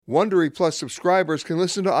Wondery Plus subscribers can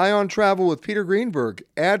listen to Ion Travel with Peter Greenberg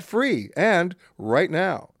ad-free and right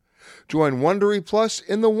now. Join Wondery Plus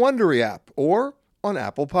in the Wondery app or on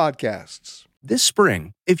Apple Podcasts. This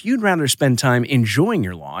spring, if you'd rather spend time enjoying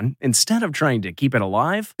your lawn instead of trying to keep it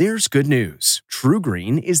alive, there's good news. True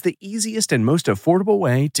Green is the easiest and most affordable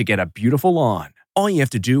way to get a beautiful lawn. All you have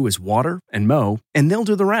to do is water and mow, and they'll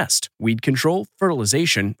do the rest. Weed control,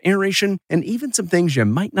 fertilization, aeration, and even some things you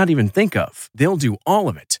might not even think of. They'll do all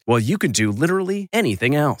of it, while you can do literally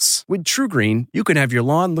anything else. With True Green, you can have your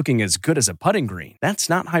lawn looking as good as a putting green. That's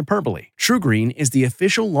not hyperbole. True Green is the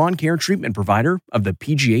official lawn care treatment provider of the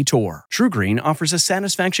PGA Tour. True Green offers a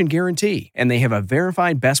satisfaction guarantee, and they have a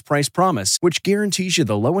verified best price promise, which guarantees you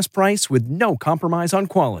the lowest price with no compromise on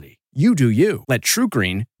quality. You do you. Let True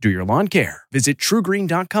Green do your lawn care. Visit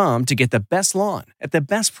truegreen.com to get the best lawn at the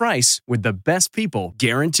best price with the best people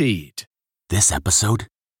guaranteed. This episode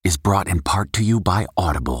is brought in part to you by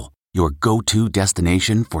Audible, your go-to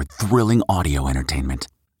destination for thrilling audio entertainment.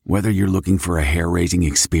 Whether you're looking for a hair-raising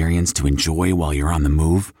experience to enjoy while you're on the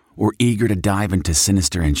move or eager to dive into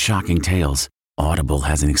sinister and shocking tales, Audible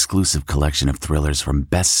has an exclusive collection of thrillers from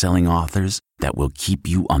best-selling authors that will keep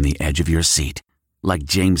you on the edge of your seat. Like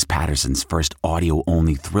James Patterson's first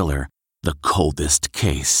audio-only thriller, The Coldest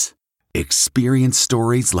Case. Experience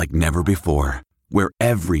stories like never before, where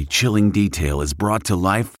every chilling detail is brought to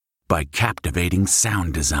life by captivating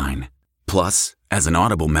sound design. Plus, as an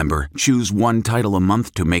Audible member, choose one title a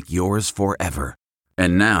month to make yours forever.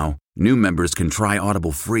 And now, new members can try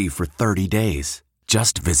Audible free for 30 days.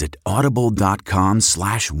 Just visit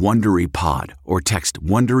audible.com/WonderyPod or text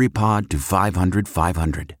WonderyPod to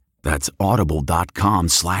 500-500. That's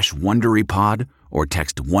audible.com/WonderyPod or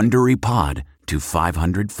text WonderyPod to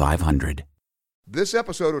 500-500. This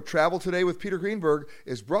episode of Travel Today with Peter Greenberg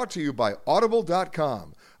is brought to you by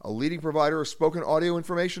Audible.com, a leading provider of spoken audio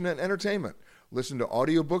information and entertainment. Listen to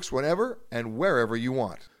audiobooks whenever and wherever you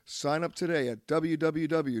want. Sign up today at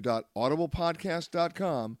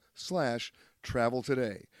www.audiblepodcast.com/travel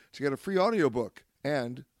today to get a free audiobook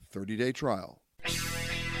and 30-day trial.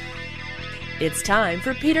 It's time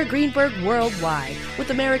for Peter Greenberg Worldwide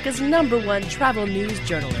with America's #1 travel news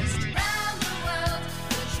journalist. Around the world,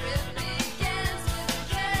 the trip begins with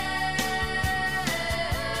Ken.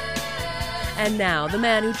 And now, the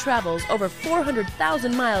man who travels over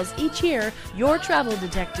 400,000 miles each year, your travel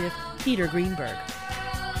detective, Peter Greenberg.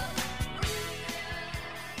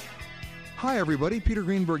 Hi, everybody. Peter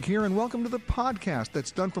Greenberg here, and welcome to the podcast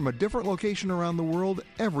that's done from a different location around the world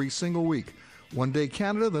every single week. One day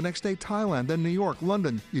Canada, the next day Thailand, then New York,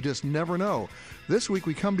 London. You just never know. This week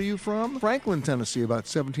we come to you from Franklin, Tennessee, about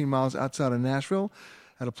 17 miles outside of Nashville,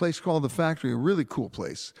 at a place called The Factory, a really cool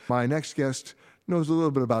place. My next guest knows a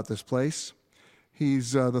little bit about this place.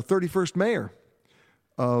 He's the 31st mayor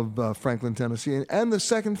of Franklin, Tennessee, and the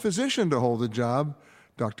second physician to hold the job,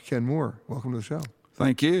 Dr. Ken Moore. Welcome to the show.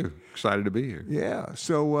 Thank you. Excited to be here. Yeah.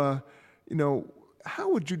 So, how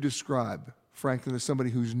would you describe Franklin as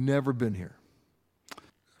somebody who's never been here?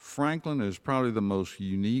 Franklin is probably the most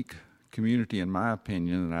unique community, in my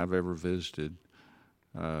opinion, that I've ever visited.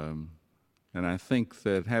 And I think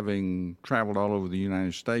that having traveled all over the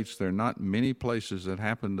United States, there are not many places that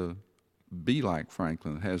happen to be like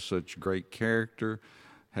Franklin. It has such great character,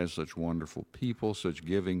 has such wonderful people, such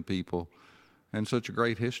giving people, and such a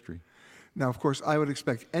great history. Now, of course, I would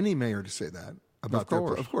expect any mayor to say that about their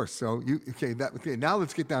place. Of course. So, now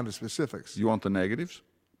let's get down to specifics. You want the negatives?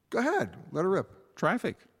 Go ahead. Let her rip.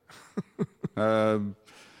 Traffic.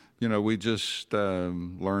 We just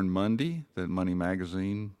learned Monday that Money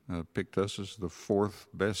Magazine picked us as the 4th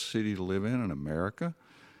best city to live in America.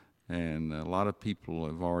 And a lot of people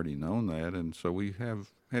have already known that. And so we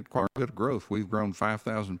have had quite a bit of growth. We've grown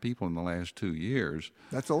 5,000 people in the last 2 years.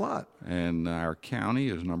 That's a lot. And our county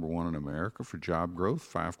is #1 in America for job growth,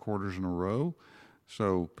 5 quarters in a row.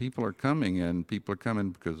 So people are coming, and people are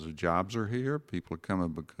coming because the jobs are here. People are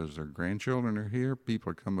coming because their grandchildren are here.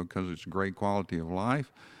 People are coming because it's a great quality of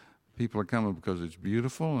life. People are coming because it's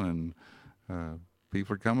beautiful, and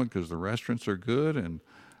people are coming because the restaurants are good, and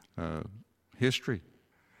history.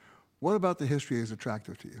 What about the history is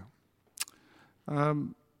attractive to you?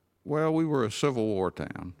 Well, we were a Civil War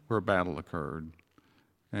town where a battle occurred,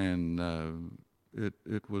 and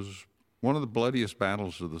it was one of the bloodiest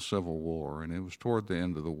battles of the Civil War, and it was toward the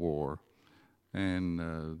end of the war. And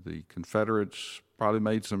the Confederates probably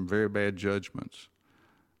made some very bad judgments,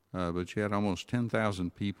 but you had almost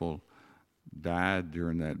 10,000 people died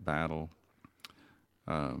during that battle,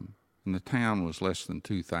 and the town was less than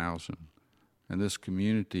 2,000. And this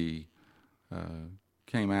community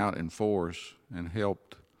came out in force and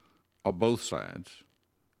helped on both sides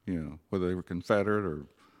whether they were Confederate or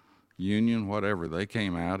Union, whatever. They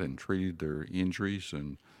came out and treated their injuries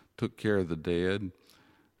and took care of the dead.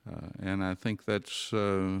 And I think that's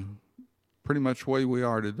pretty much the way we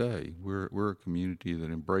are today. We're a community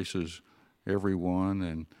that embraces everyone.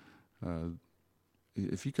 And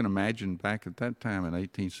if you can imagine back at that time in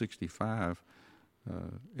 1865,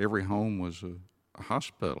 every home was a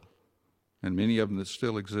hospital. And many of them that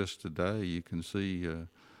still exist today, you can see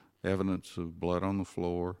evidence of blood on the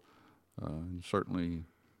floor. And certainly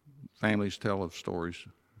families tell of stories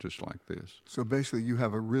just like this. So basically you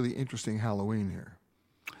have a really interesting Halloween here.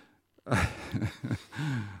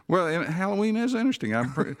 Well, and Halloween is interesting,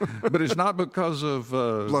 but it's not because of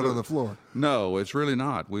Blood on the floor. No, it's really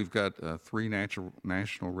not. We've got 3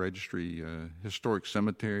 National Registry historic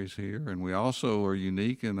cemeteries here, and we also are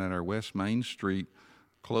unique in that our West Main Street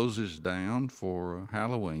closes down for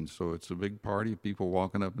Halloween. So it's a big party of people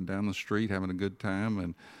walking up and down the street having a good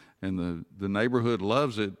time, and the neighborhood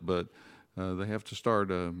loves it, but they have to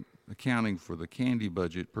start accounting for the candy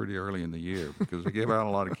budget pretty early in the year because they give out a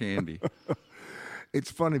lot of candy. It's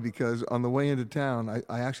funny because on the way into town,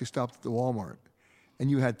 I actually stopped at the Walmart, and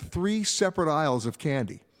you had 3 separate aisles of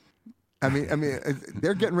candy. I mean,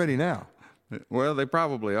 they're getting ready now. Well, they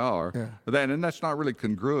probably are. Yeah. But and that's not really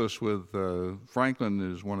congruous with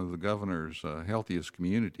Franklin is one of the governor's healthiest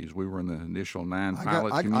communities. We were in the initial 9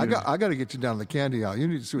 pilot communities. I got to get you down to the candy aisle. You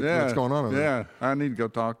need to see what's going on over there. Yeah, I need to go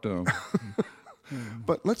talk to him.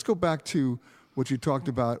 But let's go back to what you talked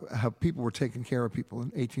about, how people were taking care of people in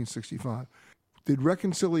 1865. Did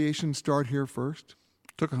reconciliation start here first?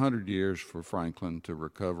 It took 100 years for Franklin to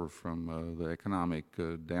recover from the economic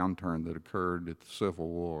downturn that occurred at the Civil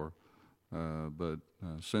War. But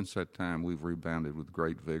since that time, we've rebounded with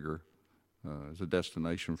great vigor as a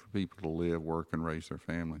destination for people to live, work, and raise their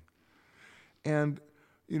family. And,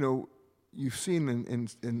 you've seen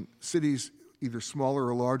in cities either smaller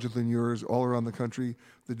or larger than yours all around the country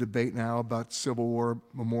the debate now about Civil War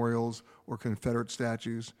memorials or Confederate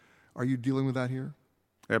statues. Are you dealing with that here?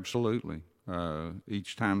 Absolutely.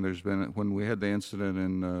 Each time when we had the incident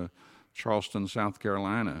in Charleston, South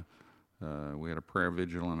Carolina, we had a prayer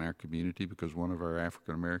vigil in our community because one of our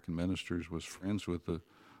African-American ministers was friends with the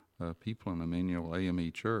people in Emmanuel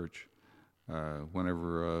AME Church.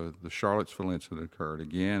 Whenever the Charlottesville incident occurred,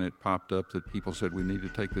 again, it popped up that people said we need to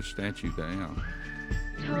take this statue down.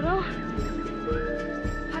 Toto,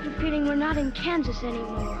 I have a feeling we're not in Kansas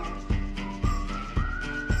anymore.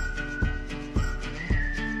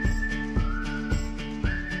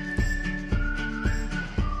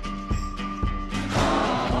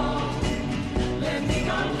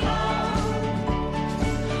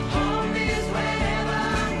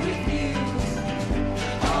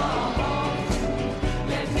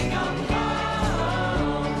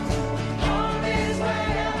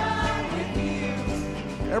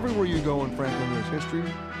 Everywhere you go in Franklin, there's history,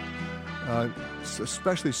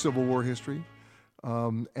 especially Civil War history.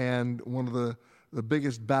 And one of the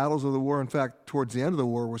biggest battles of the war, in fact, towards the end of the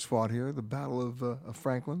war, was fought here, the Battle of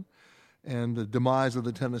Franklin and the demise of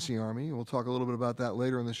the Tennessee Army. We'll talk a little bit about that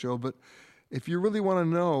later in the show. But if you really want to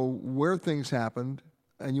know where things happened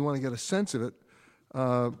and you want to get a sense of it,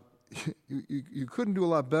 you couldn't do a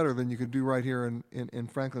lot better than you could do right here in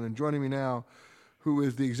Franklin. And joining me now, who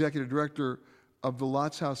is the executive director of the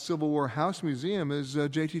Lots House Civil War House Museum, is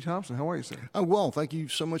J.T. Thompson. How are you, sir? Oh, well, thank you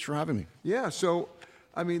so much for having me. Yeah, so,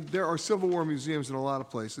 there are Civil War museums in a lot of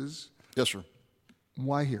places. Yes, sir.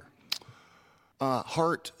 Why here?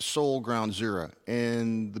 Heart, soul, ground zero.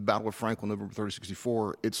 In the Battle of Franklin, November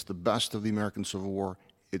 3064, it's the best of the American Civil War.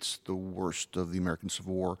 It's the worst of the American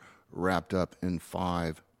Civil War, wrapped up in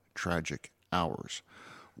 5 tragic hours.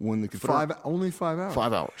 When the Only 5 hours?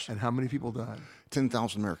 5 hours. And how many people died?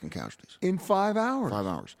 10,000 American casualties. In 5 hours? 5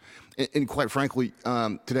 hours. And quite frankly,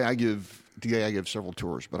 today I give several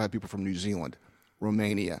tours, but I have people from New Zealand,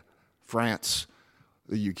 Romania, France,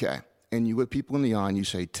 the UK. And you look people in the eye and you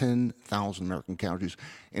say 10,000 American casualties.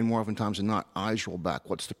 And more often times than not, eyes roll back.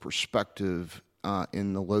 What's the perspective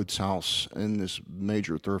in the Lodes House in this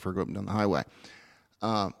major thoroughfare going down the highway?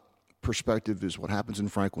 Perspective is what happens in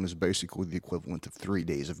Franklin is basically the equivalent of 3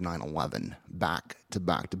 days of 9/11, back to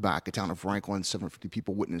back to back. A town of Franklin, 750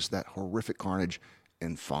 people witnessed that horrific carnage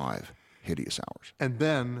in 5 hideous hours. And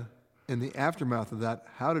then, in the aftermath of that,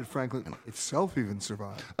 how did Franklin itself even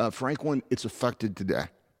survive? Franklin, it's affected today.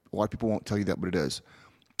 A lot of people won't tell you that, but it is.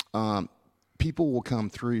 People will come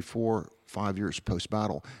 3, 4, 5 years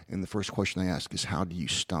post-battle, and the first question they ask is, how do you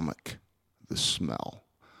stomach the smell?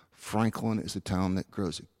 Franklin is a town that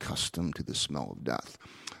grows accustomed to the smell of death.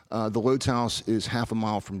 The Lodes House is half a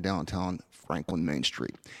mile from downtown Franklin Main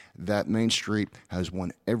Street. That Main Street has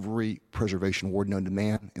won every preservation award known to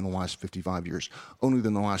man in the last 55 years. Only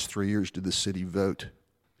within the last 3 years did the city vote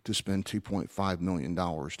to spend $2.5 million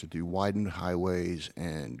to do widened highways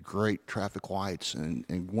and great traffic lights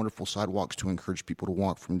and wonderful sidewalks to encourage people to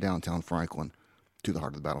walk from downtown Franklin to the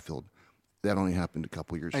heart of the battlefield. That only happened a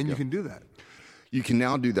couple years ago. And you can do that. You can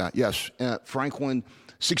now do that, yes. Franklin,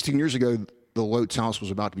 16 years ago, the Lotes house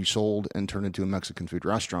was about to be sold and turned into a Mexican food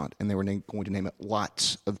restaurant, and they were going to name it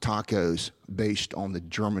Lots of Tacos based on the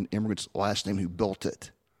German immigrant's last name who built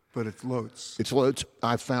it. But it's Lotes. It's Lotes.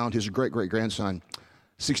 I found his great-great-grandson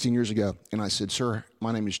 16 years ago, and I said, "Sir,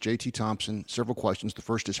 my name is J.T. Thompson. Several questions. The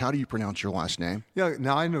first is, how do you pronounce your last name?" Yeah,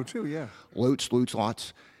 now I know too, yeah. Lotes,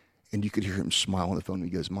 Lots. And you could hear him smile on the phone. He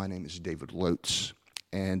goes, "My name is David Lotes."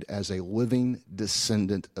 And as a living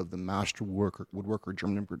descendant of the master woodworker,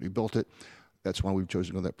 German immigrant who built it, that's why we've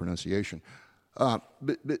chosen to go that pronunciation.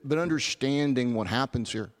 But understanding what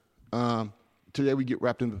happens here, today we get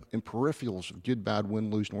wrapped in peripherals of good, bad,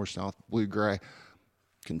 win, lose, north, south, blue, gray,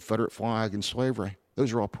 Confederate flag, and slavery.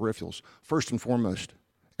 Those are all peripherals. First and foremost,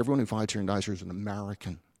 everyone who fights here and dies here is an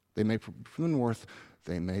American. They may be from the north,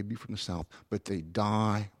 they may be from the south, but they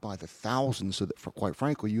die by the thousands so that, quite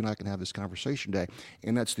frankly, you and I can have this conversation today.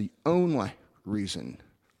 And that's the only reason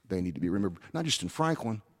they need to be remembered, not just in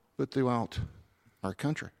Franklin, but throughout our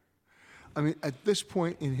country. I mean, at this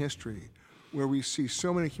point in history, where we see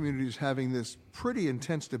so many communities having this pretty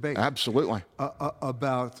intense debate Absolutely.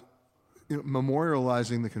 About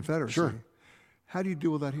memorializing the Confederacy, Sure. How do you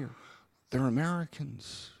deal with that here? They're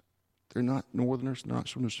Americans. They're not Northerners, they're not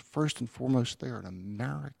Southerners. First and foremost, they are an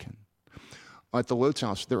American. At the Lotes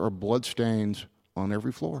house, there are blood stains on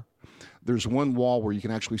every floor. There's one wall where you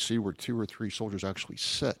can actually see where 2 or 3 soldiers actually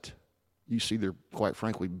sit. You see their, quite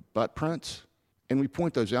frankly, butt prints. And we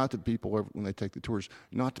point those out to people when they take the tours,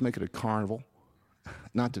 not to make it a carnival,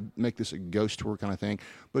 not to make this a ghost tour kind of thing,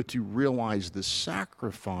 but to realize the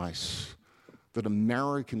sacrifice that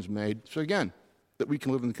Americans made. So again, that we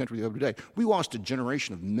can live in the country we have today. We lost a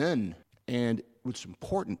generation of men, and what's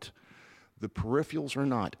important, the peripherals are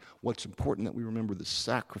not. What's important that we remember the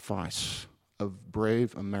sacrifice of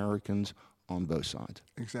brave Americans on both sides.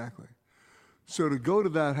 Exactly. So to go to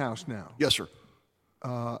that house now, Yes, sir.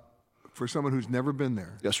 for someone who's never been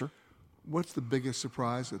there, Yes, sir. what's the biggest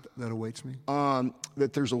surprise that awaits me?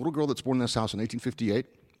 That there's a little girl that's born in this house in 1858.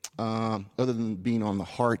 Other than being on the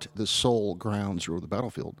heart, the soul grounds or the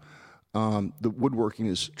battlefield, the woodworking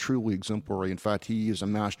is truly exemplary. In fact, he is a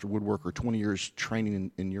master woodworker, 20 years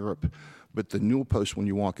training in Europe. But the newel post when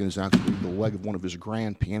you walk in is actually the leg of one of his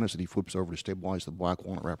grand pianos that he flips over to stabilize the black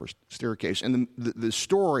walnut wrapper staircase. And the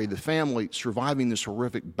story, the family surviving this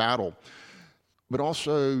horrific battle, but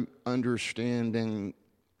also understanding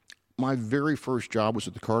my very first job was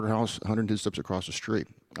at the Carter House, 110 steps across the street.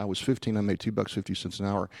 I was 15, I made $2.50 an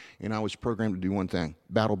hour, and I was programmed to do one thing,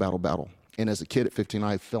 battle, battle, battle. And as a kid at 15,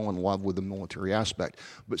 I fell in love with the military aspect.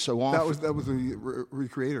 But so often... That was the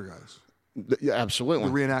recreator guys. Yeah, absolutely.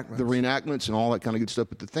 The reenactments. The reenactments and all that kind of good stuff.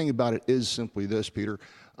 But the thing about it is simply this, Peter.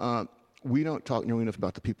 We don't talk nearly enough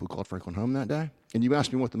about the people who called Franklin home that day. And you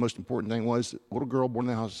asked me what the most important thing was. A little girl born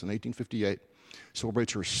in the house in 1858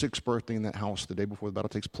 celebrates her 6th birthday in that house the day before the battle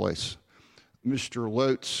takes place. Mr.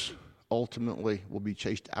 Lotes ultimately will be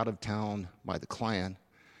chased out of town by the Klan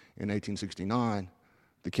in 1869,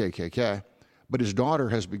 the KKK. But his daughter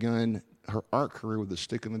has begun her art career with a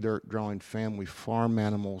stick in the dirt, drawing family farm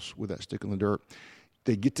animals with that stick in the dirt.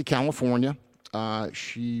 They get to California.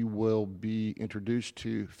 She will be introduced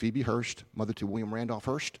to Phoebe Hearst, mother to William Randolph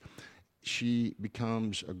Hearst. She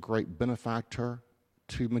becomes a great benefactor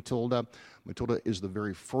to Matilda. Matilda is the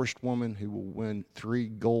very first woman who will win 3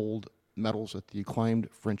 gold medals at the acclaimed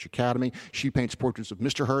French Academy. She paints portraits of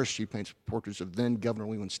Mr. Hearst. She paints portraits of then Governor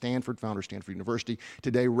Leland Stanford, founder of Stanford University,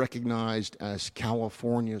 today recognized as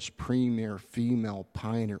California's premier female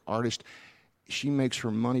pioneer artist. She makes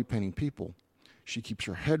her money painting people. She keeps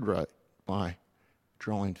her head right by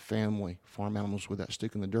drawing family farm animals with that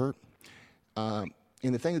stick in the dirt. And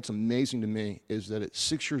the thing that's amazing to me is that at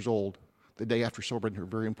 6 years old, the day after celebrating her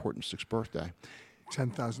very important 6th birthday,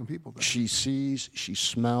 10,000 people there. she sees, she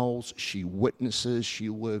smells, she witnesses, she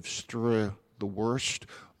lives through the worst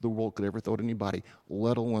the world could ever throw at anybody,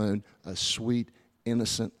 let alone a sweet,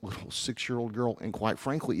 innocent little 6-year-old girl. And quite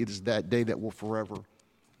frankly, it is that day that will forever,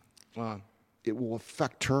 it will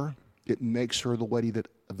affect her. It makes her the lady that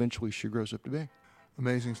eventually she grows up to be.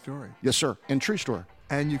 Amazing story. Yes, sir. And true story.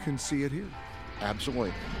 And you can see it here.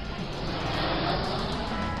 Absolutely.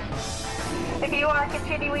 If you are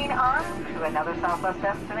continuing on to another Southwest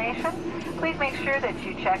destination, please make sure that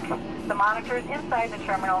you check the monitors inside the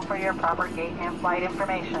terminal for your proper gate and flight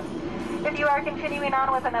information. If you are continuing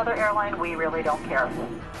on with another airline, we really don't care.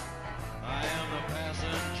 I am the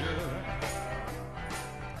passenger.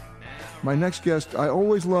 My next guest, I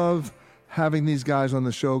always love having these guys on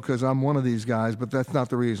the show because I'm one of these guys, but that's not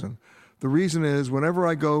the reason. The reason is whenever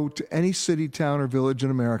I go to any city, town, or village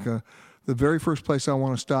in America, the very first place I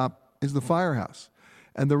want to stop is the firehouse.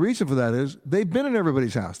 And the reason for that is they've been in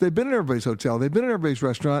everybody's house. They've been in everybody's hotel. They've been in everybody's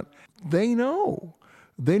restaurant. They know.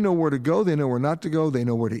 They know where to go. They know where not to go. They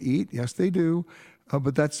know where to eat. Yes, they do.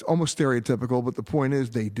 But that's almost stereotypical. But the point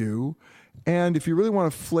is they do. And if you really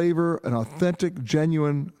want to flavor an authentic,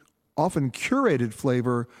 genuine, often curated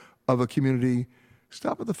flavor of a community,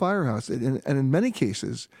 stop at the firehouse. And in many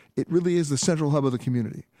cases, it really is the central hub of the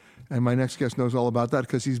community. And my next guest knows all about that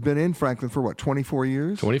because he's been in Franklin for, 24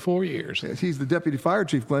 years? 24 years. He's the Deputy Fire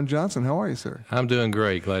Chief, Glenn Johnson. How are you, sir? I'm doing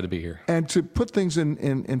great. Glad to be here. And to put things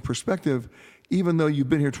in perspective, even though you've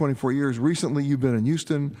been here 24 years, recently you've been in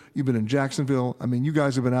Houston, you've been in Jacksonville. I mean, you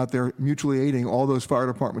guys have been out there mutually aiding all those fire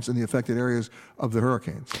departments in the affected areas of the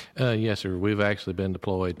hurricanes. Yes, sir. We've actually been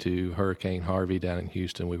deployed to Hurricane Harvey down in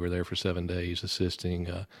Houston. We were there for 7 days assisting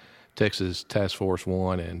Texas Task Force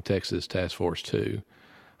 1 and Texas Task Force 2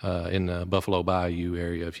 in the Buffalo Bayou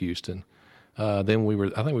area of Houston. Then I think we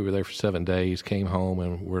were there for 7 days, came home,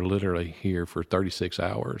 and we're literally here for 36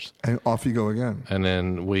 hours. And off you go again. And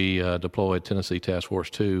then we deployed Tennessee Task Force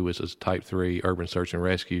 2, which is a Type 3 urban search and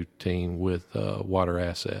rescue team with water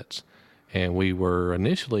assets. And we were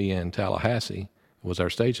initially in Tallahassee, was our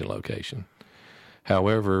staging location.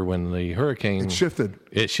 However, when the hurricane... It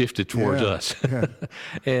shifted towards us. Yeah.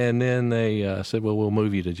 And then they said, well, we'll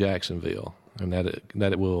move you to Jacksonville, and that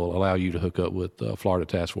it will allow you to hook up with Florida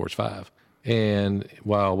Task Force 5. And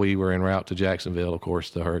while we were en route to Jacksonville, of course,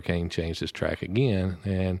 the hurricane changed its track again,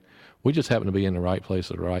 and we just happened to be in the right place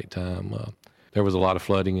at the right time. There was a lot of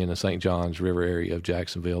flooding in the St. Johns River area of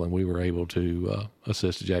Jacksonville, and we were able to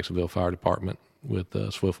assist the Jacksonville Fire Department with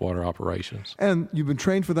swift water operations. And you've been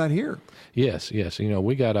trained for that here? Yes.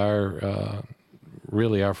 We got our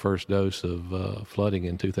first dose of flooding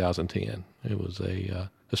in 2010. It was a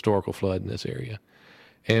historical flood in this area.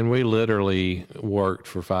 And we literally worked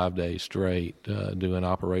for 5 days straight doing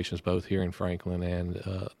operations both here in Franklin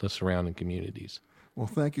and the surrounding communities. Well,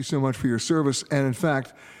 thank you so much for your service. And in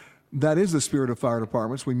fact, that is the spirit of fire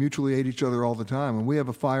departments. We mutually aid each other all the time. When we have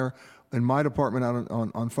a fire in my department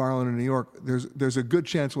out on Fire Island in New York, there's a good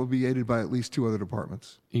chance we'll be aided by at least 2 other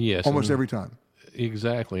departments. Yes. Almost every time.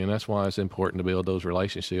 Exactly. And that's why it's important to build those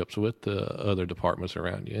relationships with the other departments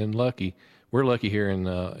around you. And we're lucky here in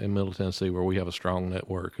Middle Tennessee where we have a strong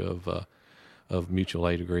network of mutual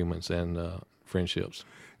aid agreements and friendships.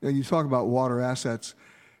 You talk about water assets.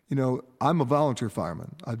 I'm a volunteer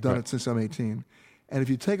fireman. I've done it since I'm 18. And if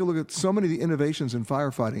you take a look at so many of the innovations in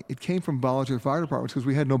firefighting, it came from volunteer fire departments because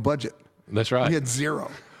we had no budget. That's right. We had zero,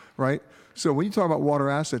 right? So when you talk about water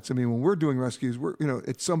assets, when we're doing rescues,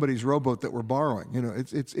 it's somebody's rowboat that we're borrowing.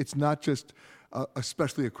 It's not just a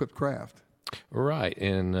specially equipped craft. Right,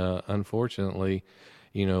 and unfortunately,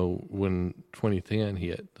 when 2010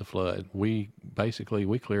 hit, the flood, we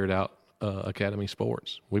cleared out Academy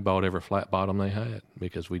Sports. We bought every flat bottom they had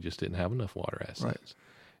because we just didn't have enough water assets. Right.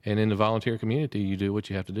 And in the volunteer community, you do what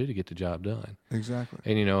you have to do to get the job done. Exactly.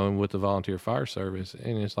 And, and with the volunteer fire service,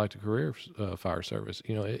 and it's like the career fire service,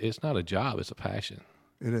 it's not a job, it's a passion.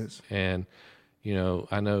 It is. And,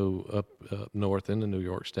 I know up north in the New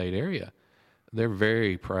York State area, they're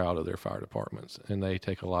very proud of their fire departments, and they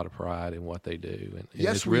take a lot of pride in what they do. And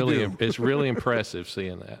yes, it's really do. It's really impressive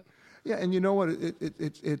seeing that. Yeah, and you know what?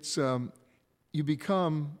 It's you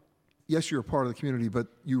become, yes, you're a part of the community, but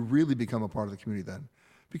you really become a part of the community then,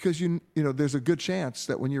 because there's a good chance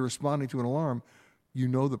that when you're responding to an alarm, you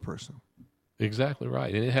know the person. Exactly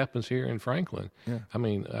right, and it happens here in Franklin. Yeah.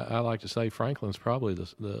 I like to say Franklin's probably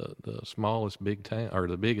the smallest big town, or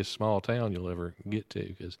the biggest small town you'll ever get to,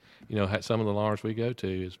 because some of the alarms we go to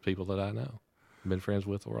is people that I know, been friends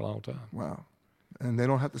with for a long time. Wow, and they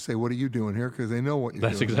don't have to say, "What are you doing here?" because they know what you're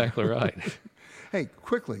doing. That's exactly right. Hey,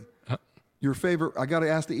 quickly, your favorite? I got to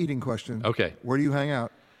ask the eating question. Okay, where do you hang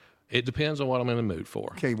out? It depends on what I'm in the mood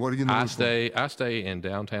for. Okay, what are you in the mood for? I stay in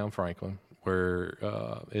downtown Franklin, where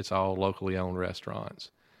it's all locally owned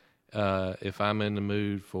restaurants. If I'm in the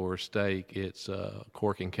mood for steak, it's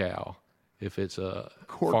Cork and Cow. If it's a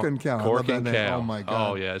Cork and Cow, Cork and Cow. Oh my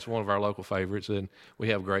God! Oh yeah, it's one of our local favorites. And we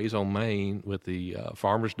have Gray's on Main with the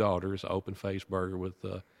Farmer's Daughter, it's an open faced burger with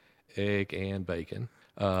egg and bacon.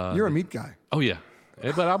 You're a meat guy. Oh yeah.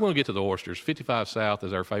 But I'm going to get to the oysters. 55 South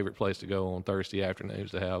is our favorite place to go on Thursday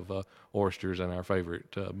afternoons to have oysters and our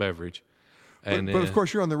favorite beverage. And but of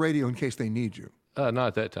course, you're on the radio in case they need you. Not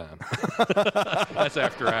at that time. That's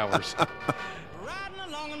after hours. Riding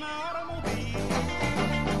along in my automobile,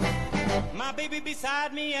 my baby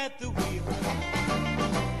beside me at the wheel,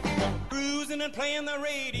 cruising and playing the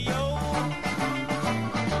radio,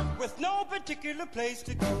 with no particular place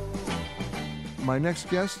to go. My next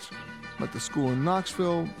guest went to school in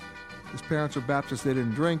Knoxville. His parents are Baptists. They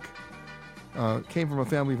didn't drink. Came from a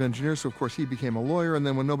family of engineers, so of course he became a lawyer. And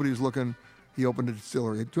then when nobody was looking, he opened a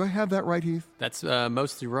distillery. Do I have that right, Heath? That's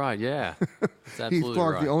mostly right, yeah. That's absolutely Heath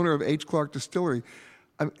Clark, right. the owner of H. Clark Distillery.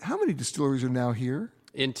 How many distilleries are now here?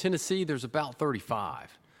 In Tennessee, there's about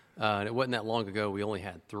 35. And it wasn't that long ago, we only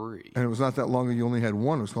had 3. And it was not that long ago, you only had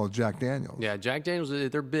one. It was called Jack Daniels. Yeah, Jack Daniels,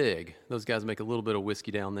 they're big. Those guys make a little bit of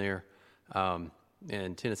whiskey down there.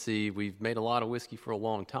 In Tennessee, we've made a lot of whiskey for a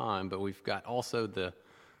long time, but we've got also the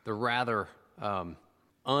rather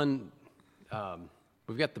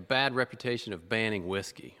we've got the bad reputation of banning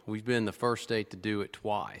whiskey. We've been the first state to do it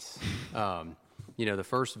twice. The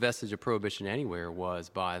first vestige of prohibition anywhere was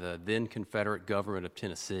by the then Confederate government of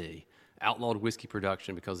Tennessee. Outlawed whiskey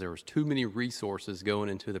production because there was too many resources going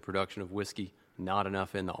into the production of whiskey, not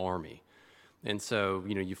enough in the Army. And so,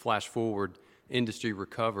 you flash forward, industry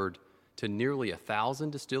recovered to nearly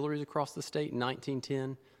 1,000 distilleries across the state in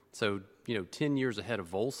 1910. So, 10 years ahead of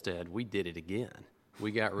Volstead, we did it again.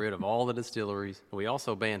 We got rid of all the distilleries. We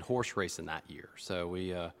also banned horse racing that year. So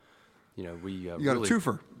we You got really, a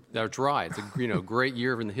twofer. That's right. It's a great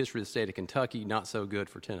year in the history of the state of Kentucky. Not so good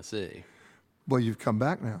for Tennessee. Well, you've come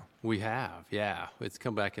back now. We have, yeah. It's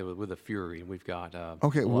come back with a fury, and we've got.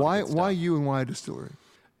 Okay, a lot of good why stuff. you and why a distillery?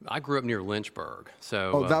 I grew up near Lynchburg,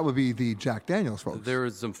 so. That would be the Jack Daniels folks. There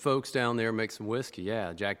was some folks down there make some whiskey,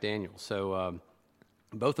 yeah, Jack Daniels. So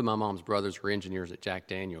both of my mom's brothers were engineers at Jack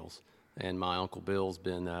Daniels, and my Uncle Bill's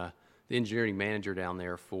been the engineering manager down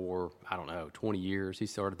there for, 20 years. He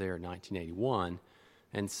started there in 1981,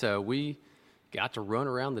 and so we got to run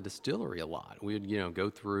around the distillery a lot. We'd, go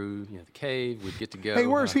through the cave. We'd get to go. Hey,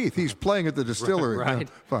 where's Heath? He's playing at the distillery. Right. Yeah,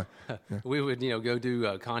 fine. Yeah. We would, go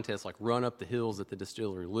do contests like run up the hills at the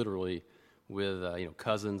distillery, literally with,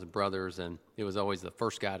 cousins and brothers, and it was always the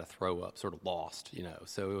first guy to throw up, sort of lost,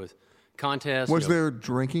 So it was contest. Was there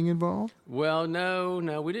drinking involved? Well,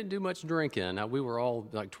 no, we didn't do much drinking. We were all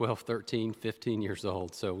like 12, 13, 15 years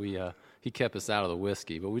old, so he kept us out of the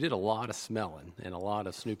whiskey. But we did a lot of smelling and a lot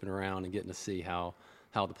of snooping around and getting to see how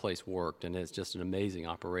the place worked. And it's just an amazing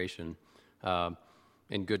operation and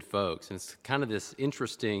good folks. And it's kind of this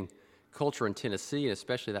interesting culture in Tennessee, and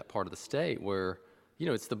especially that part of the state where,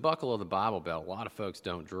 it's the buckle of the Bible Belt. A lot of folks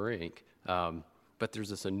don't drink. But there's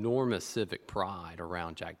this enormous civic pride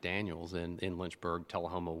around Jack Daniels in Lynchburg,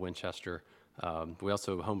 Tullahoma, Winchester. We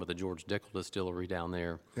also have home of the George Dickel Distillery down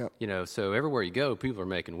there. Yep. So everywhere you go, people are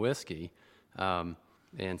making whiskey. And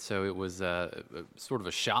so it was sort of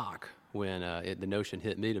a shock when the notion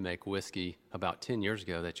hit me to make whiskey about 10 years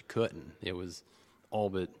ago that you couldn't. It was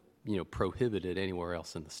all but, prohibited anywhere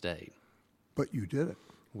else in the state. But you did it.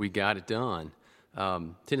 We got it done.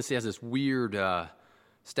 Tennessee has this weird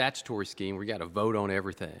statutory scheme where you got to vote on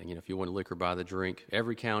everything. If you want liquor by the drink,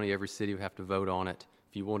 every county, every city would have to vote on it.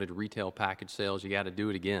 If you wanted retail package sales, you got to do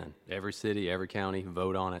it again. Every city, every county,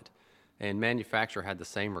 vote on it. And manufacturer had the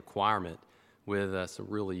same requirement with some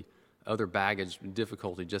really other baggage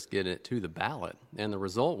difficulty just getting it to the ballot. And the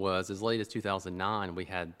result was, as late as 2009, we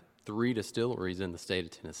had 3 distilleries in the state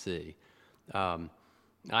of Tennessee.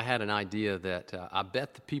 I had an idea that I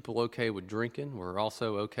bet the people okay with drinking were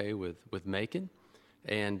also okay with making.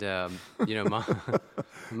 And,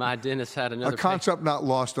 my dentist had another... A concept not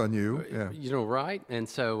lost on you. Yeah. Right? And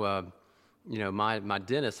so, my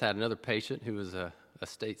dentist had another patient who was a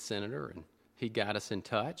state senator, and he got us in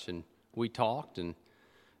touch, and we talked, and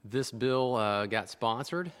this bill got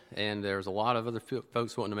sponsored, and there's a lot of other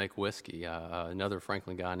folks wanting to make whiskey. Another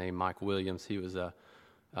Franklin guy named Mike Williams, he was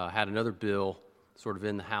had another bill sort of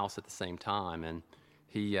in the House at the same time, and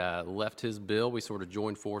he left his bill. We sort of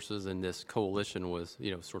joined forces, and this coalition was,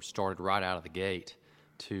 sort of started right out of the gate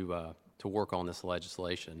to work on this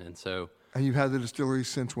legislation. And so, and you've had the distillery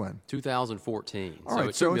since when? 2014. All so right,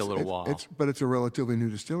 it took me a little while. But it's a relatively new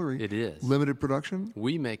distillery. It is. Limited production?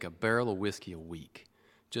 We make a barrel of whiskey a week.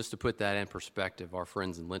 Just to put that in perspective, our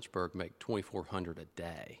friends in Lynchburg make 2,400 a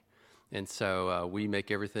day. And so we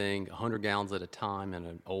make everything 100 gallons at a time in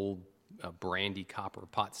an old brandy copper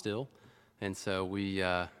pot still. And so we...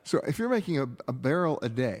 so if you're making a barrel a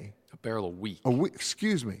day... A barrel a week. A week,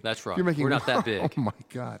 excuse me. That's right. You're making, We're not that big. Oh, my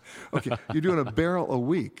God. Okay, you're doing a barrel a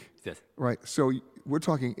week. Yes. Right. So we're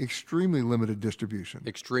talking extremely limited distribution.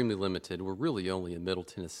 Extremely limited. We're really only in Middle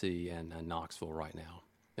Tennessee and Knoxville right now,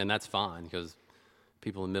 and that's fine because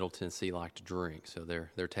people in Middle Tennessee like to drink, so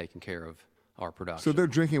they're taking care of our production. So they're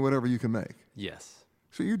drinking whatever you can make. Yes.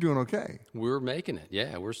 So you're doing okay. We're making it.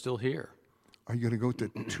 Yeah, we're still here. Are you going to go to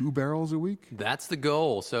 2 barrels a week? That's the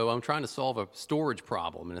goal. So I'm trying to solve a storage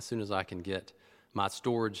problem, and as soon as I can get my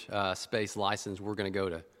storage space license, we're going to go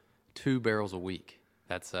to 2 barrels a week.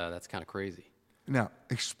 That's kind of crazy. Now,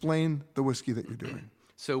 explain the whiskey that you're doing.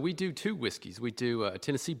 So we do 2 whiskeys. We do a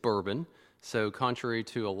Tennessee bourbon. So contrary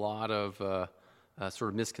to a lot of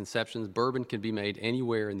sort of misconceptions, bourbon can be made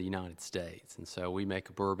anywhere in the United States. And so we make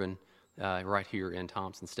a bourbon right here in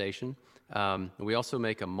Thompson Station. We also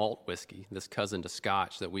make a malt whiskey, this cousin to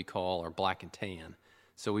Scotch that we call our black and tan.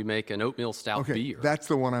 So we make an oatmeal stout beer. That's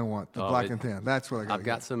the one I want, the black and tan. That's what I got. I've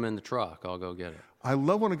got some in the truck. I'll go get it. I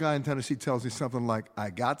love when a guy in Tennessee tells me something like,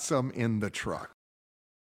 I got some in the truck.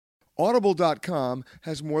 Audible.com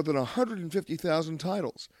has more than 150,000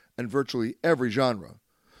 titles and virtually every genre.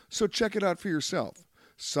 So check it out for yourself.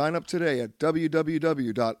 Sign up today at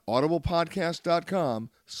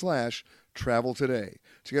www.audiblepodcast.com/travel today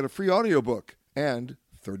to get a free audiobook and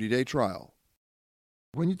 30-day trial.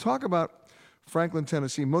 When you talk about Franklin,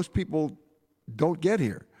 Tennessee, most people don't get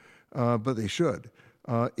here, but they should.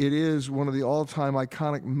 It is one of the all-time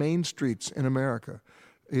iconic main streets in America.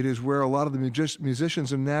 It is where a lot of the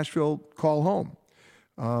musicians in Nashville call home.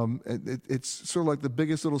 It's sort of like the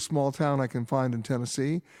biggest little small town I can find in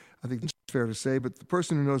Tennessee. I think it's fair to say, but the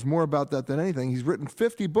person who knows more about that than anything, he's written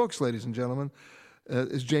 50 books, ladies and gentlemen,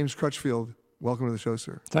 is James Crutchfield. Welcome to the show,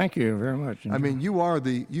 sir. Thank you very much. I mean, you are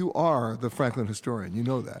the Franklin historian. You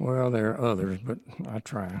know that. Well, there are others, but I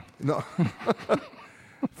try. No.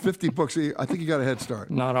 50 books. I think you got a head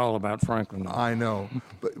start. Not all about Franklin, though. I know,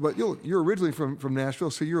 but you're originally from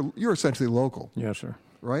Nashville, so you're essentially local. Yes, sir.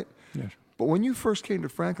 Right? Yes. But when you first came to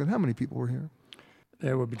Franklin, how many people were here?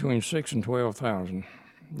 There were between 6,000 and 12,000.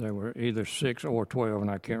 There were either 6 or 12, and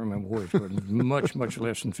I can't remember which, but much, much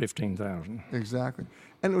less than 15,000. Exactly.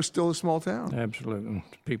 And it was still a small town. Absolutely.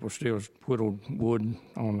 People still whittled wood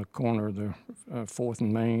on the corner of the 4th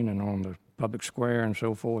and Main and on the public square and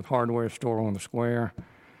so forth. Hardware store on the square.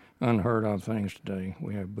 Unheard of things today.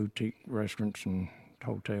 We have boutique restaurants and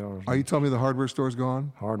hotels. Are you telling me the hardware store's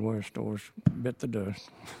gone? Hardware stores bit the dust.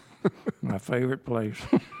 My favorite place.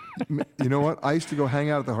 You know what? I used to go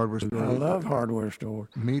hang out at the hardware store. I love hardware stores.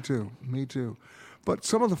 Me too. But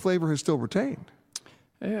some of the flavor is still retained.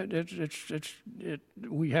 Yeah,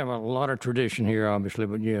 we have a lot of tradition here, obviously,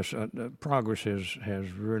 but yes, progress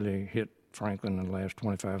has really hit Franklin in the last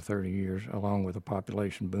 25, 30 years, along with the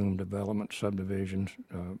population boom, development, subdivisions,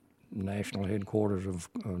 national headquarters of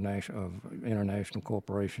international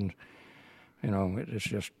corporations. You know, it's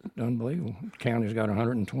just unbelievable. The county's got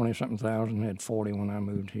 120-something thousand, had 40 when I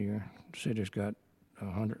moved here. The city's got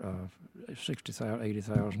 60,000,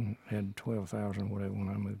 80,000, had 12,000, whatever, when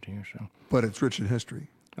I moved here. So. But it's rich in history.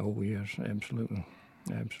 Oh, yes, absolutely.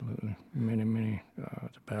 Absolutely. Many.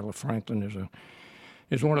 The Battle of Franklin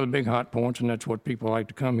is one of the big hot points, and that's what people like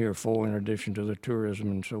to come here for, in addition to the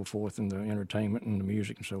tourism and so forth, and the entertainment and the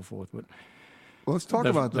music and so forth. But well, let's talk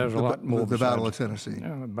about the Battle of Tennessee.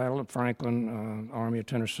 The Battle of Franklin, Army of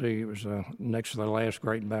Tennessee. It was next to the last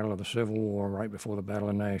great battle of the Civil War, right before the Battle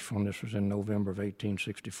of Nashville, and this was in November of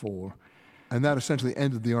 1864. And that essentially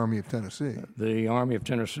ended the Army of Tennessee. The Army of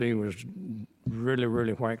Tennessee was really,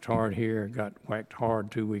 really whacked hard here. Got whacked hard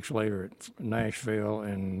 2 weeks later at Nashville,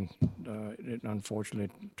 and it unfortunately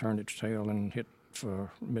turned its tail and hit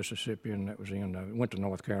for Mississippi, and that was the end of it. Went to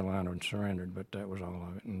North Carolina and surrendered, but that was all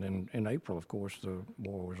of it. And then in April, of course, the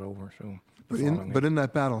war was over. So, but in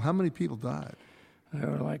that battle, how many people died? There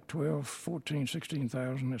were like 12, 14,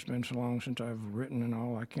 16,000. It's been so long since I've written and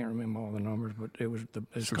all. I can't remember all the numbers, but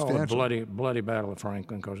it's called the bloody Battle of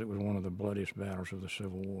Franklin because it was one of the bloodiest battles of the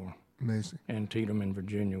Civil War. Amazing. Antietam in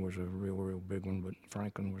Virginia was a real big one, but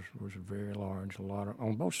Franklin was very large. A lot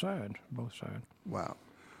on both sides. Wow.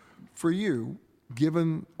 For you,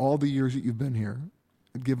 given all the years that you've been here,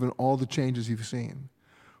 given all the changes you've seen,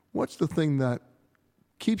 what's the thing that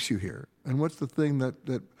keeps you here, and what's the thing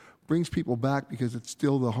that brings people back because it's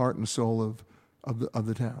still the heart and soul of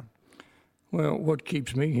the town? Well, what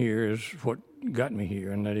keeps me here is what got me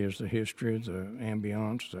here, and that is the history, the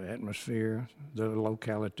ambiance, the atmosphere, the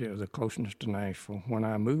locality, the closeness to Nashville. When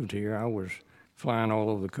I moved here, I was flying all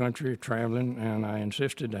over the country, traveling, and I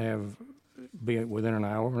insisted to be within an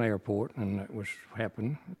hour of an airport, and that was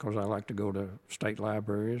happening because I like to go to state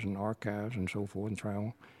libraries and archives and so forth and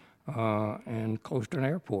travel. and close to an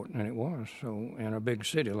airport, and it was. So, and a big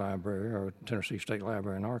city library, or Tennessee State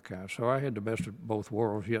Library and Archives. So I had the best of both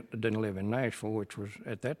worlds, yet I didn't live in Nashville, which was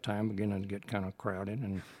at that time beginning to get kind of crowded.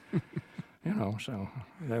 And, so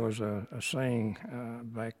there was a saying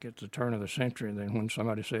back at the turn of the century that when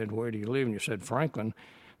somebody said, "Where do you live?" and you said Franklin,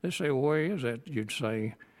 they say, "Well, where is that?" You'd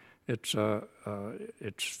say,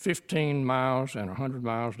 it's 15 miles and 100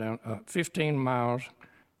 miles down, 15 miles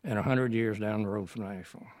and 100 years down the road from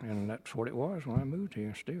Nashville. And that's what it was when I moved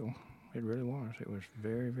here still. It really was. It was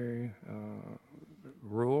very, very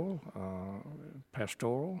rural,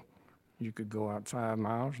 pastoral. You could go out 5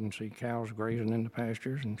 miles and see cows grazing in the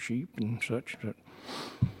pastures and sheep and such, but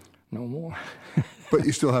no more. But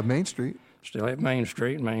you still have Main Street. Still have Main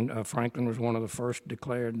Street. Franklin was one of the first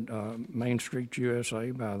declared Main Street USA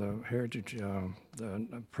by the Heritage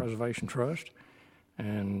the Preservation Trust.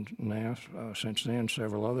 And now, since then,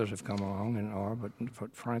 several others have come along and are, but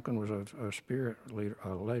Franklin was a spirit leader,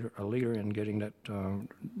 a leader in getting that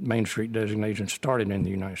Main Street designation started in the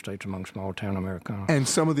United States among small-town Americana. And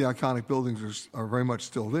some of the iconic buildings are very much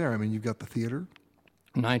still there. I mean, you've got the theater.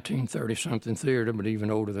 1930-something theater, but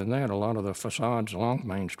even older than that, a lot of the facades along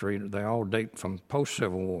Main Street, they all date from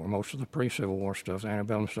post-Civil War. Most of the pre-Civil War stuff,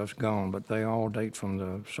 antebellum stuff's gone, but they all date from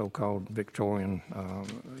the so-called Victorian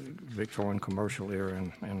commercial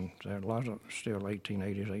era, and there are a lot of still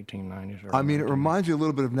 1880s, 1890s. I mean, it reminds you a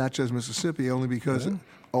little bit of Natchez, Mississippi, only because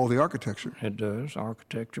all the architecture. It does.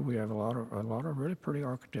 Architecture. We have a lot of really pretty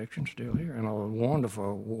architecture still here, and a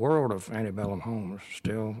wonderful world of antebellum homes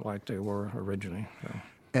still like they were originally. So.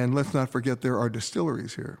 And let's not forget there are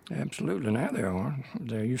distilleries here. Absolutely. Now there are.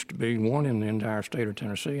 There used to be one in the entire state of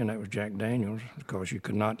Tennessee, and that was Jack Daniels, because you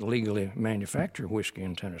could not legally manufacture whiskey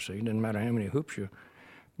in Tennessee. It didn't matter how many hoops you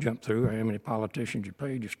jumped through or how many politicians you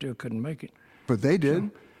paid, you still couldn't make it. But they did.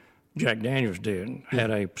 So, Jack Daniels did,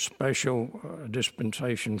 had a special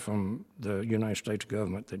dispensation from the United States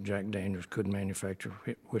government that Jack Daniels could manufacture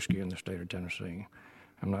whiskey in the state of Tennessee.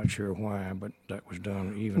 I'm not sure why, but that was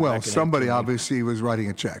done even well, back in somebody 1880. obviously was writing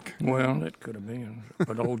a check. Well, it could have been.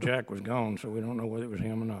 But old Jack was gone, so we don't know whether it was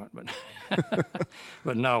him or not. But,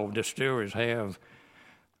 but no, distilleries have,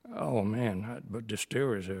 but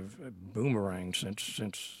distilleries have boomeranged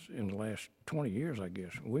since in the last 20 years, I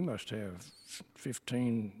guess. We must have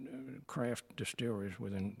 15 craft distilleries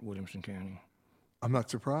within Williamson County. I'm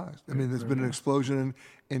not surprised. I mean, there's been an explosion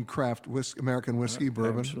in craft American whiskey,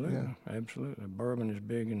 bourbon. Absolutely, absolutely. Bourbon is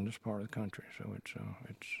big in this part of the country, so it's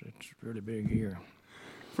really big here.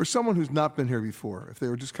 For someone who's not been here before, if they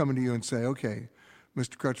were just coming to you and say, "Okay,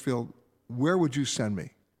 Mr. Crutchfield, where would you send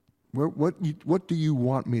me? What do you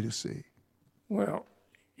want me to see?" Well,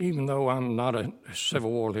 even though I'm not a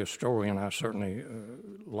Civil War historian, I certainly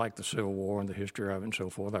like the Civil War and the history of it and so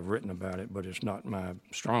forth. I've written about it, but it's not my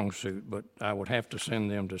strong suit. But I would have to send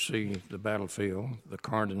them to see the battlefield, the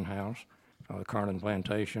Carndon House, the Carndon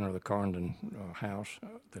Plantation, or the Carndon House,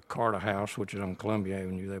 the Carter House, which is on Columbia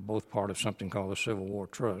Avenue. They're both part of something called the Civil War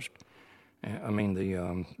Trust.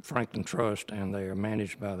 The Franklin Trust, and they are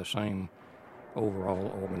managed by the same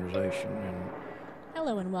overall organization.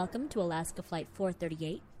 Hello and welcome to Alaska Flight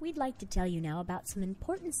 438. We'd like to tell you now about some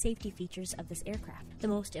important safety features of this aircraft. The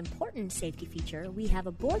most important safety feature we have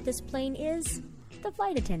aboard this plane is the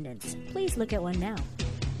flight attendants. Please look at one now.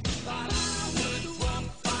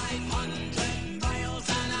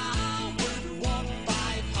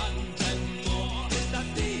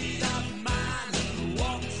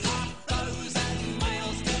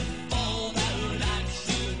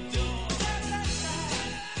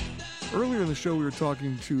 Earlier in the show, we were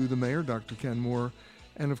talking to the mayor, Dr. Ken Moore,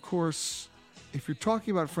 and of course, if you're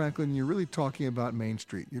talking about Franklin, you're really talking about Main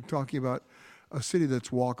Street. You're talking about a city that's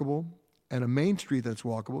walkable and a Main Street that's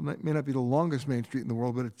walkable. It may not be the longest Main Street in the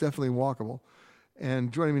world, but it's definitely walkable.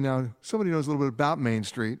 And joining me now, somebody who knows a little bit about Main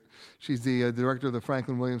Street. She's the director of the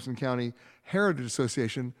Franklin-Williamson County Heritage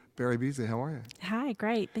Association. Barry Beasley, how are you? Hi,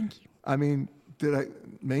 great, thank you. I mean,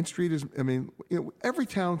 Main Street is, every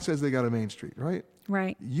town says they got a Main Street, right?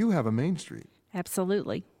 Right. You have a Main Street.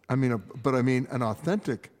 Absolutely. An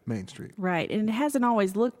authentic Main Street. Right, and it hasn't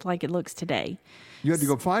always looked like it looks today. You had to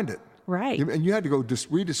go find it. Right. And you had to go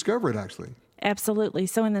rediscover it, actually. Absolutely.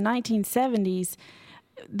 So in the 1970s,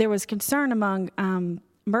 there was concern among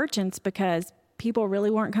merchants because people really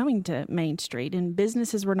weren't coming to Main Street and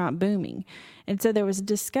businesses were not booming. And so there was a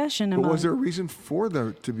discussion among... But was there a reason for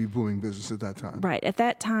there to be booming business at that time? Right. At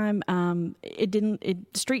that time,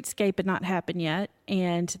 streetscape had not happened yet,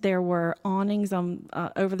 and there were awnings on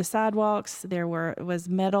over the sidewalks. There was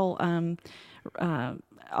metal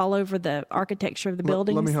all over the architecture of the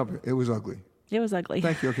buildings. Let me help you. It was ugly. It was ugly.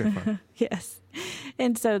 Thank you. Okay, fine. Yes.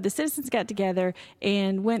 And so the citizens got together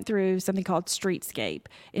and went through something called Streetscape.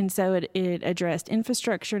 And so it addressed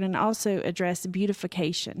infrastructure and also addressed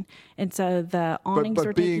beautification. And so the awnings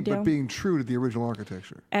were taken down. But being true to the original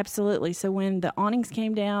architecture. Absolutely. So when the awnings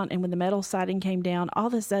came down and when the metal siding came down, all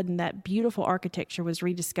of a sudden that beautiful architecture was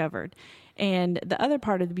rediscovered. And the other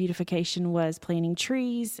part of the beautification was planting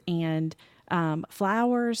trees and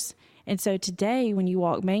flowers. And so today, when you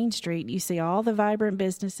walk Main Street, you see all the vibrant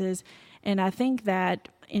businesses. And I think that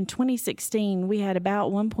in 2016, we had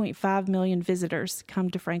about 1.5 million visitors come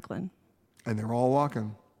to Franklin. And they're all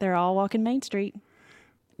walking. They're all walking Main Street.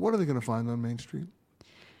 What are they going to find on Main Street?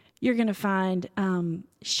 You're going to find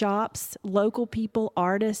shops, local people,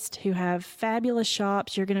 artists who have fabulous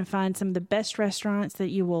shops. You're going to find some of the best restaurants that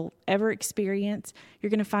you will ever experience.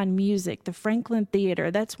 You're going to find music, the Franklin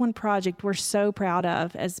Theater. That's one project we're so proud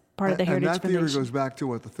of as part of the Heritage Foundation. And that theater goes back to,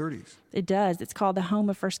 what, the 30s? It does. It's called the Home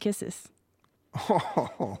of First Kisses.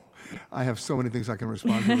 Oh, I have so many things I can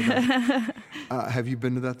respond to with that. Have you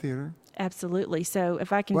been to that theater? Absolutely. So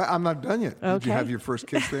if I can... Well, I'm not done yet. Okay. Did you have your first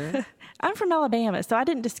kiss there? I'm from Alabama, so I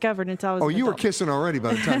didn't discover it until I was Oh, an you were adult. kissing already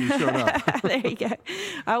by the time you showed up. There you go.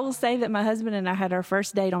 I will say that my husband and I had our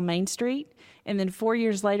first date on Main Street, and then 4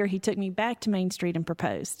 years later, he took me back to Main Street and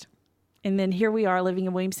proposed. And then here we are living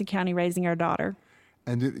in Williamson County raising our daughter.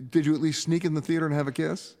 And did you at least sneak in the theater and have a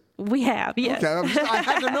kiss? We have, yes. Okay, I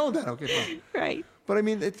had to know that. Okay, fine. Right. But I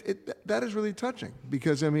mean, that is really touching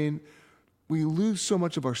because, I mean, we lose so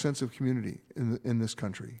much of our sense of community in this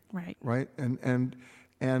country. Right. Right?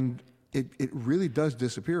 And it really does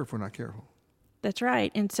disappear if we're not careful. That's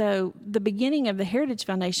right. And so the beginning of the Heritage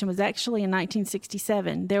Foundation was actually in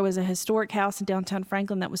 1967. There was a historic house in downtown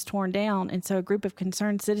Franklin that was torn down. And so a group of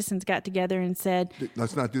concerned citizens got together and said,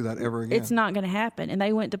 let's not do that ever again. It's not going to happen. And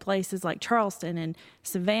they went to places like Charleston and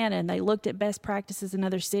Savannah, and they looked at best practices in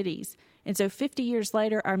other cities. And so 50 years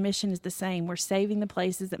later, our mission is the same. We're saving the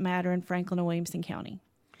places that matter in Franklin and Williamson County.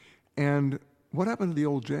 And what happened to the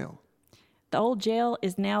old jail? The old jail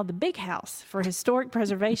is now the big house for historic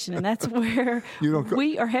preservation, and that's where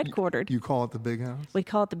we are headquartered. You call it the big house? We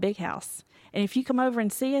call it the big house. And if you come over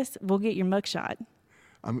and see us, we'll get your mugshot.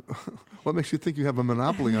 What makes you think you have a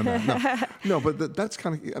monopoly on that? No, but that's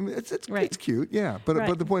kind of, I mean, it's cute, yeah.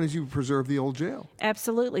 But the point is you preserve the old jail.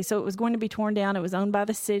 Absolutely. So it was going to be torn down. It was owned by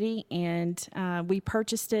the city, and we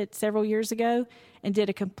purchased it several years ago and did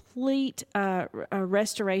a complete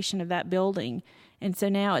restoration of that building. And so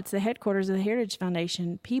now it's the headquarters of the Heritage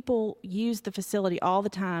Foundation. People use the facility all the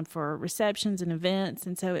time for receptions and events,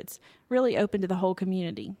 and so it's really open to the whole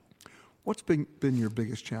community. What's been your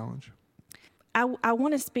biggest challenge? I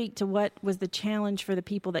want to speak to what was the challenge for the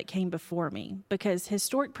people that came before me, because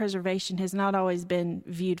historic preservation has not always been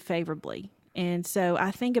viewed favorably. And so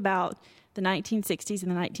I think about the 1960s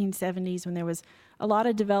and the 1970s when there was a lot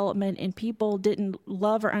of development and people didn't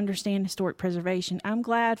love or understand historic preservation. I'm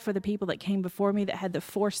glad for the people that came before me that had the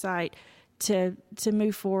foresight to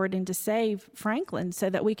move forward and to save Franklin so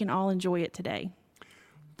that we can all enjoy it today.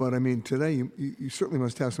 But I mean, today you certainly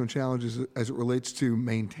must have some challenges as it relates to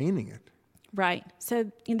maintaining it. Right.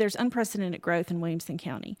 So there's unprecedented growth in Williamson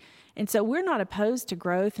County. And so we're not opposed to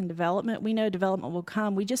growth and development. We know development will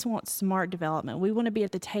come. We just want smart development. We want to be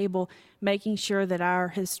at the table making sure that our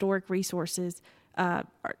historic resources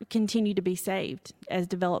continue to be saved as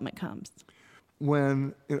development comes.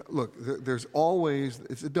 When, look, there's always,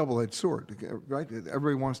 it's a double-edged sword, right?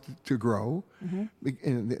 Everybody wants to grow,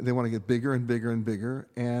 and they want to get bigger and bigger and bigger.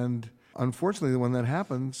 And unfortunately, when that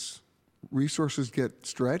happens, resources get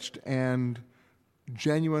stretched and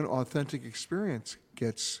genuine, authentic experience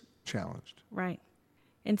gets challenged. Right.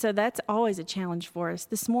 And so that's always a challenge for us.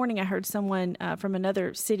 This morning I heard someone from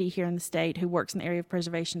another city here in the state who works in the area of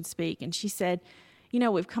preservation speak, and she said,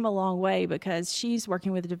 we've come a long way because she's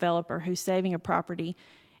working with a developer who's saving a property,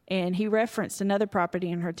 and he referenced another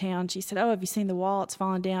property in her town. She said, have you seen the wall? It's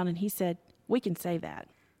fallen down. And he said, we can save that.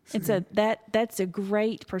 And so that's a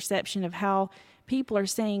great perception of how people are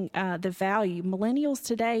seeing the value. Millennials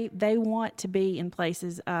today, they want to be in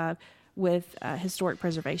places with historic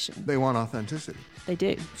preservation. They want authenticity. They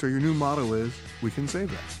do. So your new motto is, we can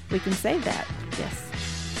save that. We can save that, yes.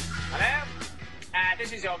 Hello?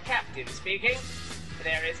 This is your captain speaking.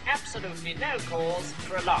 There is absolutely no cause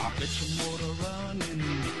for alarm. Let your motor running.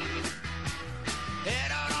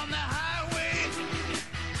 Head out on the highway.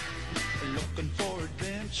 Looking for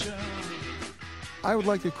adventure. I would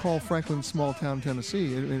like to call Franklin small town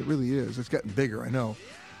Tennessee. It really is. It's getting bigger, I know.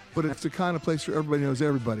 But it's the kind of place where everybody knows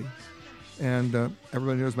everybody. And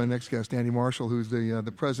everybody knows my next guest, Andy Marshall, who's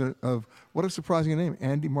the president of, what a surprising name,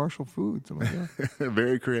 Andy Marshall Foods. Oh my God.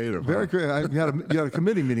 Very creative. Very creative. You had a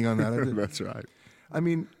committee meeting on that. I did. That's right. I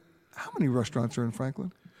mean, how many restaurants are in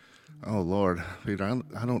Franklin? Oh Lord, Peter,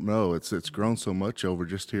 I don't know. It's grown so much over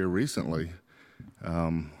just here recently.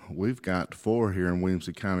 We've got 4 here in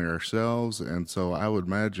Williamson County ourselves, and so I would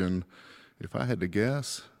imagine, if I had to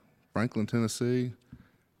guess, Franklin, Tennessee,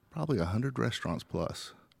 probably 100 restaurants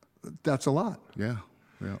plus. That's a lot. Yeah.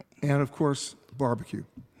 And of course, barbecue.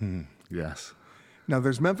 Yes. Now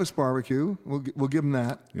there's Memphis barbecue. We'll give them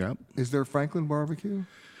that. Yep. Is there Franklin barbecue?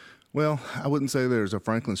 Well, I wouldn't say there's a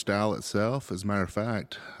Franklin style itself. As a matter of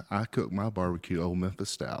fact, I cook my barbecue old Memphis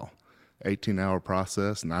style. 18-hour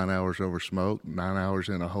process, 9 hours over smoke, 9 hours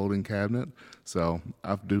in a holding cabinet. So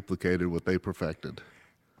I've duplicated what they perfected.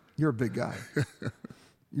 You're a big guy.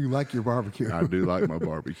 You like your barbecue. I do like my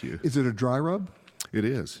barbecue. Is it a dry rub? It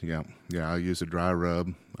is, yeah. Yeah, I use a dry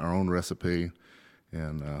rub, our own recipe,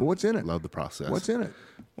 and what's in it? Love the process. What's in it?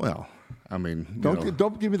 Well, I mean,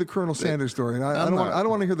 don't give me the Colonel Sanders story. I don't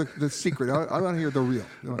want to hear the secret. I want to hear the real.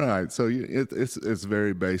 Right. So it's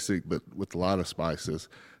very basic, but with a lot of spices.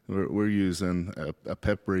 We're using a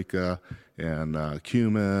paprika and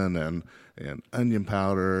cumin and onion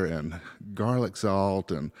powder and garlic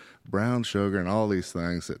salt and brown sugar and all these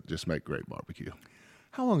things that just make great barbecue.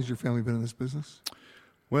 How long has your family been in this business?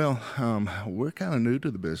 Well, we're kind of new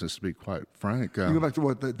to the business, to be quite frank. You go back to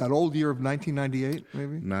what, that old year of 1998,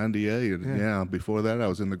 maybe? 98, yeah. Before that, I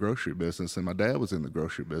was in the grocery business, and my dad was in the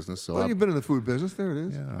grocery business. So you've been in the food business. There it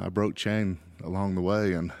is. Yeah, I broke chain along the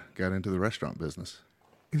way and got into the restaurant business.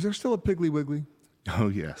 Is there still a Piggly Wiggly? Oh,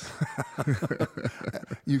 yes.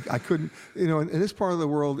 I couldn't, in this part of the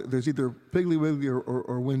world, there's either Piggly Wiggly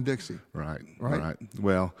or Winn-Dixie. Right.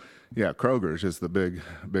 Well, yeah, Kroger's is the big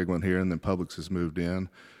one here, and then Publix has moved in.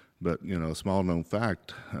 But, a small known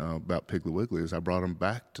fact about Piggly Wiggly is I brought them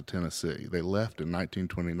back to Tennessee. They left in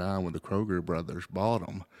 1929 when the Kroger brothers bought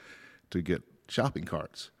them to get shopping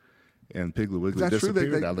carts. And Piggly Wiggly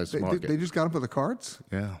disappeared out of this market. They just got them for the carts?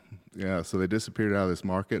 Yeah. So they disappeared out of this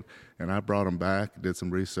market, and I brought them back, did some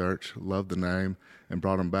research, loved the name, and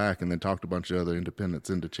brought them back, and then talked a bunch of other independents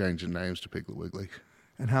into changing names to Piggly Wiggly.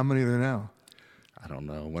 And how many are there now? I don't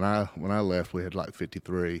know. When I left, we had like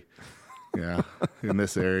 53. Yeah, in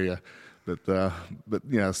this area. But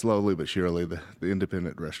slowly but surely, the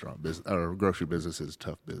independent restaurant business or grocery business is a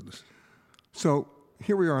tough business. So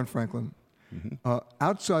here we are in Franklin. Mm-hmm.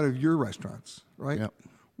 Outside of your restaurants, right? Yep.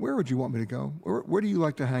 Where would you want me to go? Where do you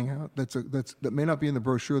like to hang out? That may not be in the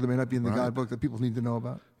brochure, that may not be in the guidebook that people need to know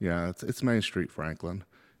about. Yeah, it's Main Street, Franklin,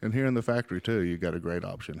 and here in the factory too. You got a great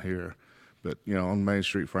option here, but on Main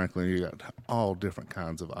Street, Franklin, you got all different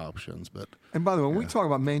kinds of options. And by the way, when we talk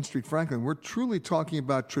about Main Street, Franklin, we're truly talking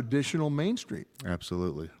about traditional Main Street.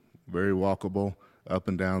 Absolutely, very walkable, up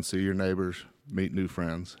and down, see your neighbors, meet new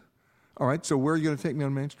friends. All right, so where are you going to take me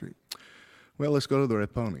on Main Street? Well, let's go to the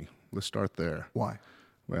Red Pony. Let's start there. Why?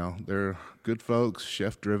 Well, they're good folks,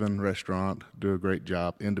 chef-driven restaurant, do a great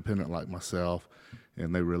job, independent like myself,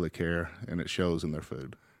 and they really care, and it shows in their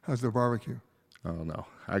food. How's their barbecue? Oh, no.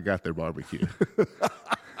 I got their barbecue.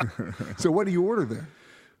 So what do you order there?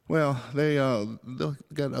 Well, they've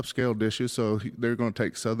got upscale dishes, so they're going to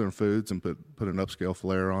take Southern foods and put an upscale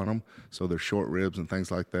flair on them. So there's short ribs and things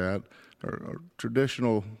like that, or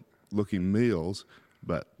traditional-looking meals,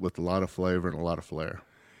 but with a lot of flavor and a lot of flair.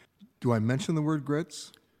 Do I mention the word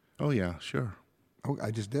grits? Oh, yeah, sure. Oh,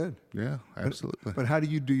 I just did. Yeah, absolutely. But how do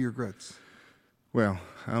you do your grits? Well,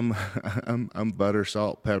 I'm butter,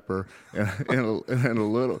 salt, pepper, and a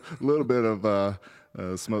little bit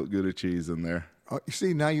of smoked Gouda cheese in there. You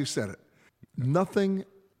see, now you said it. Nothing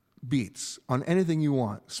beats on anything you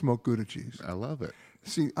want smoked Gouda cheese. I love it.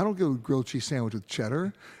 See, I don't do a grilled cheese sandwich with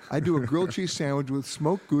cheddar. I do a grilled cheese sandwich with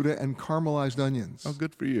smoked Gouda and caramelized onions. Oh,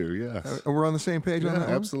 good for you, yes. We're on the same page on that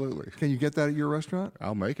one? Absolutely. Can you get that at your restaurant?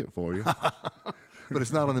 I'll make it for you. But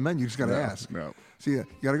it's not on the menu. You just got to ask. No. See, you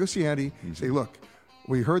got to go see Andy. Mm-hmm. Say, look,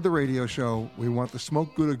 we heard the radio show. We want the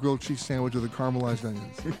smoked Gouda grilled cheese sandwich with the caramelized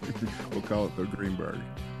onions. We'll call it the Greenberg.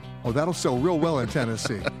 Oh, that'll sell real well in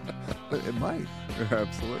Tennessee. It might.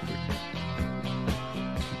 Absolutely.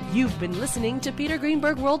 You've been listening to Peter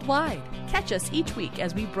Greenberg Worldwide. Catch us each week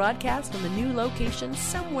as we broadcast from a new location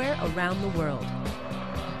somewhere around the world.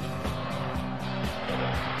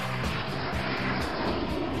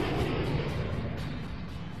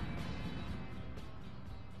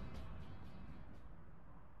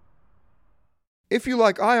 If you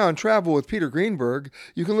like Ion Travel with Peter Greenberg,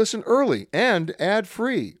 you can listen early and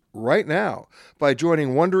ad-free right now by joining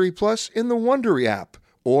Wondery Plus in the Wondery app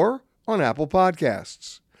or on Apple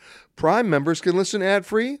Podcasts. Prime members can listen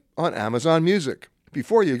ad-free on Amazon Music.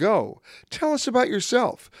 Before you go, tell us about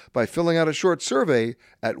yourself by filling out a short survey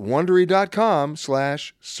at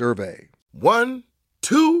Wondery.com/survey. 1,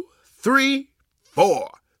 2, 3, 4.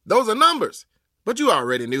 Those are numbers. But you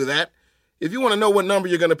already knew that. If you want to know what number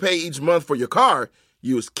you're going to pay each month for your car,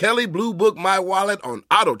 use Kelley Blue Book My Wallet on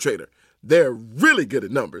Auto Trader. They're really good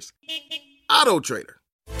at numbers. Auto Trader.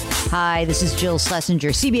 Hi, this is Jill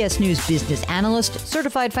Schlesinger, CBS News business analyst,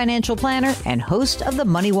 certified financial planner, and host of the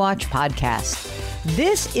Money Watch podcast.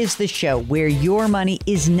 This is the show where your money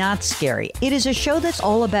is not scary. It is a show that's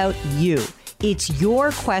all about you. It's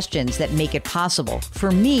your questions that make it possible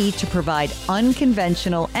for me to provide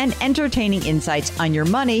unconventional and entertaining insights on your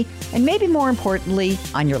money, and maybe more importantly,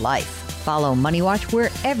 on your life. Follow Money Watch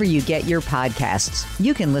wherever you get your podcasts.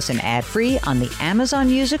 You can listen ad-free on the Amazon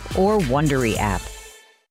Music or Wondery app.